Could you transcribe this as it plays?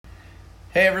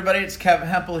Hey everybody, it's Kevin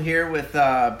Hempel here with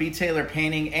B. Taylor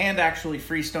Painting and actually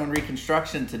Freestone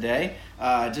Reconstruction today.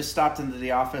 Just stopped into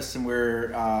the office and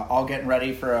we're all getting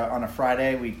ready for on a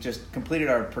Friday. We just completed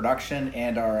our production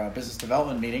and our business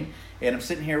development meeting. And I'm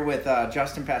sitting here with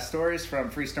Justin Pastores from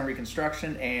Freestone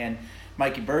Reconstruction and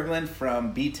Mikey Berglund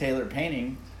from B. Taylor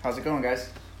Painting. How's it going, guys?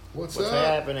 What's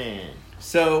happening?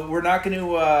 So we're not going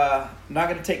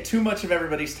to take too much of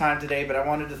everybody's time today, but I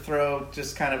wanted to throw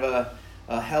just kind of a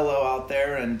hello out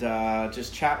there and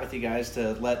just chat with you guys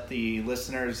to let the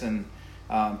listeners and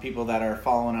people that are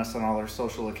following us on all our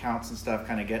social accounts and stuff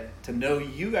kind of get to know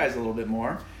you guys a little bit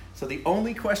more. So the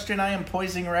only question I am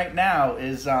posing right now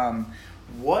is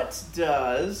what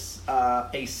does a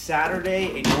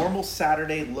normal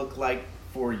Saturday look like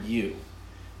for you?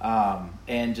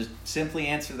 And just simply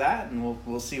answer that and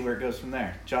we'll see where it goes from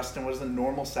there. Justin, what does a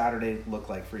normal Saturday look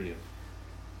like for you?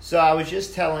 So I was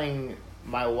just telling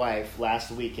my wife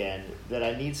last weekend that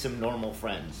I need some normal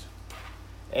friends,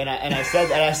 and I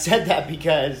said that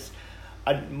because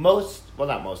a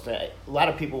lot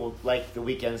of people like the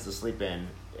weekends to sleep in,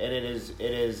 and it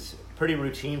is pretty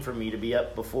routine for me to be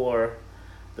up before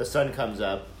the sun comes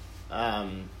up,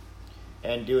 and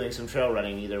doing some trail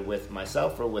running either with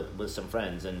myself or with some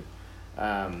friends, and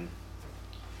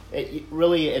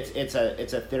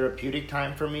it's a therapeutic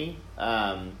time for me.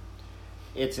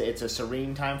 It's a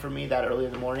serene time for me that early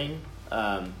in the morning.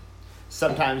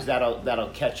 Sometimes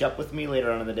that'll catch up with me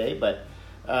later on in the day, but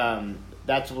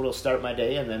that's what'll start my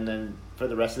day, and then for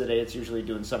the rest of the day, it's usually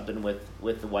doing something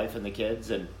with the wife and the kids,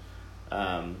 and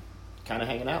kind of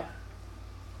hanging out.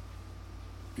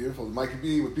 Beautiful. Mikey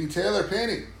B with B. Taylor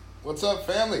Painting. What's up,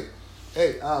 family?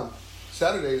 Hey,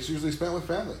 Saturday is usually spent with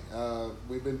family.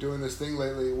 We've been doing this thing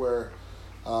lately where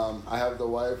I have the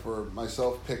wife or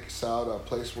myself picks out a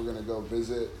place we're going to go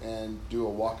visit and do a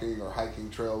walking or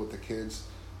hiking trail with the kids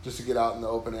just to get out in the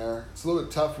open air. It's a little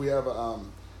bit tough. We have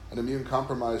an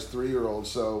immune-compromised 3-year-old,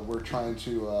 so we're trying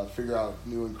to figure out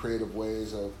new and creative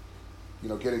ways of,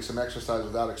 getting some exercise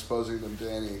without exposing them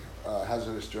to any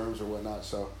hazardous germs or whatnot.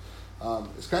 So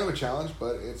it's kind of a challenge,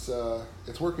 but it's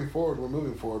working forward. We're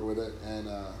moving forward with it and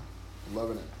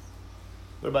loving it.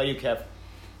 What about you, Kev?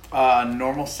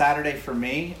 Normal Saturday for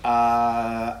me.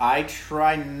 I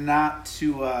try not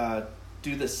to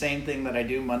do the same thing that I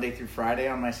do Monday through Friday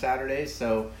on my Saturdays.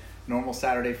 So normal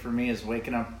Saturday for me is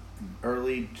waking up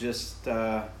early, just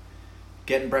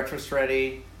getting breakfast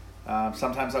ready.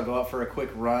 Sometimes I'll go out for a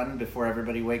quick run before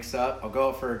everybody wakes up. I'll go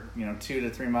out for 2 to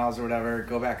 3 miles or whatever,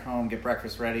 go back home, get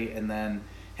breakfast ready, and then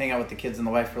hang out with the kids and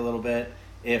the wife for a little bit.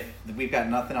 If we've got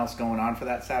nothing else going on for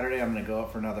that Saturday, I'm going to go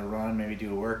out for another run, maybe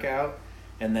do a workout,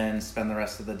 and then spend the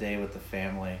rest of the day with the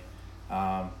family.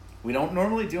 We don't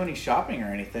normally do any shopping or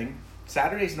anything.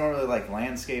 Saturday's normally like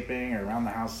landscaping or around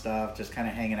the house stuff, just kind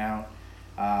of hanging out.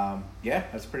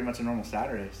 That's pretty much a normal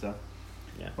Saturday. So,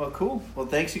 yeah. Well, cool. Well,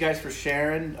 thanks you guys for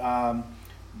sharing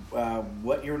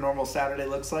what your normal Saturday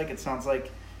looks like. It sounds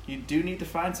like you do need to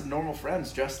find some normal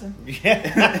friends, Justin. Yeah.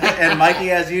 And Mikey,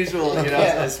 as usual,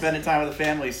 spending time with the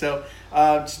family. So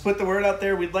just put the word out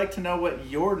there. We'd like to know what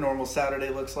your normal Saturday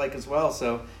looks like as well.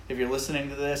 So if you're listening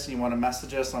to this and you want to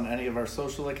message us on any of our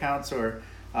social accounts, or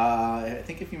I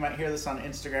think if you might hear this on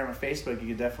Instagram or Facebook, you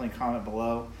could definitely comment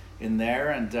below in there.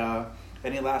 And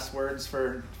any last words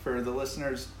for the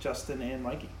listeners, Justin and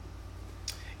Mikey?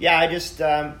 Yeah, I just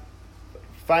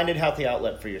find a healthy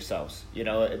outlet for yourselves.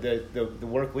 The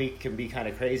work week can be kind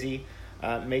of crazy.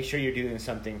 Make sure you're doing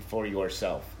something for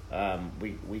yourself.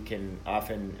 We can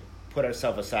often put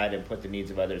ourselves aside and put the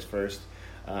needs of others first.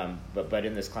 But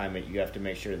in this climate, you have to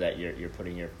make sure that you're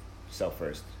putting yourself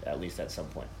first, at least at some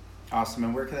point. Awesome.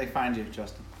 And where can they find you,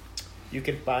 Justin? You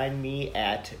can find me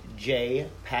at J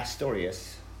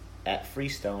Pastorius at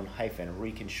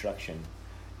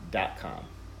freestone-reconstruction.com.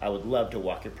 I would love to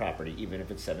walk your property, even if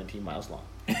it's 17 miles long.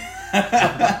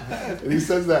 And he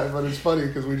says that, but it's funny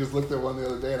because we just looked at one the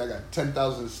other day and I got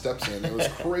 10,000 steps in. It was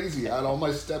crazy. I had all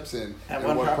my steps in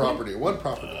one property. One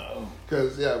property.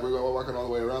 Because, we're walking all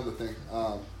the way around the thing.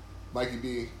 Mikey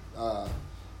B.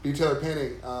 B. Taylor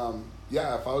Painting.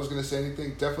 If I was going to say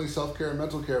anything, definitely self-care and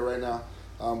mental care right now.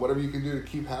 Whatever you can do to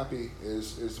keep happy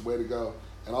is the way to go.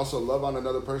 And also love on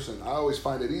another person. I always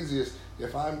find it easiest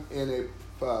if I'm in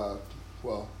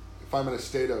a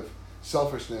state of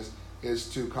selfishness, is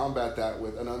to combat that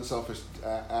with an unselfish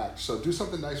act. So do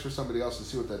something nice for somebody else and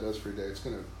see what that does for your day. It's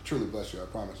going to truly bless you, I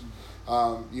promise.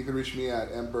 You can reach me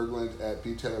at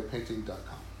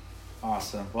mberglund@btaylorpainting.com.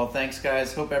 Awesome. Well, thanks,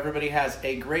 guys. Hope everybody has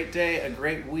a great day, a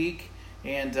great week.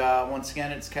 And once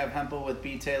again, it's Kev Hempel with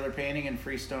B. Taylor Painting and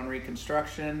Freestone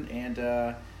Reconstruction.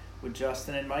 And with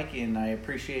Justin and Mikey, and I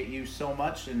appreciate you so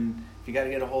much. And if you got to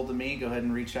get a hold of me, go ahead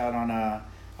and reach out on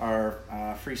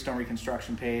our Freestone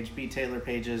Reconstruction page, B. Taylor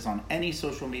pages, on any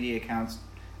social media accounts.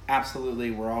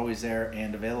 Absolutely, we're always there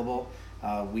and available.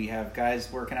 We have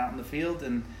guys working out in the field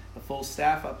and a full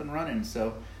staff up and running.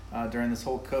 So during this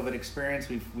whole COVID experience,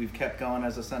 we've kept going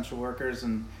as essential workers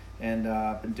and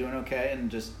been doing okay, and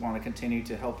just want to continue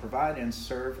to help provide and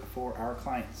serve for our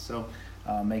clients. So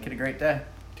make it a great day.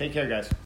 Take care, guys.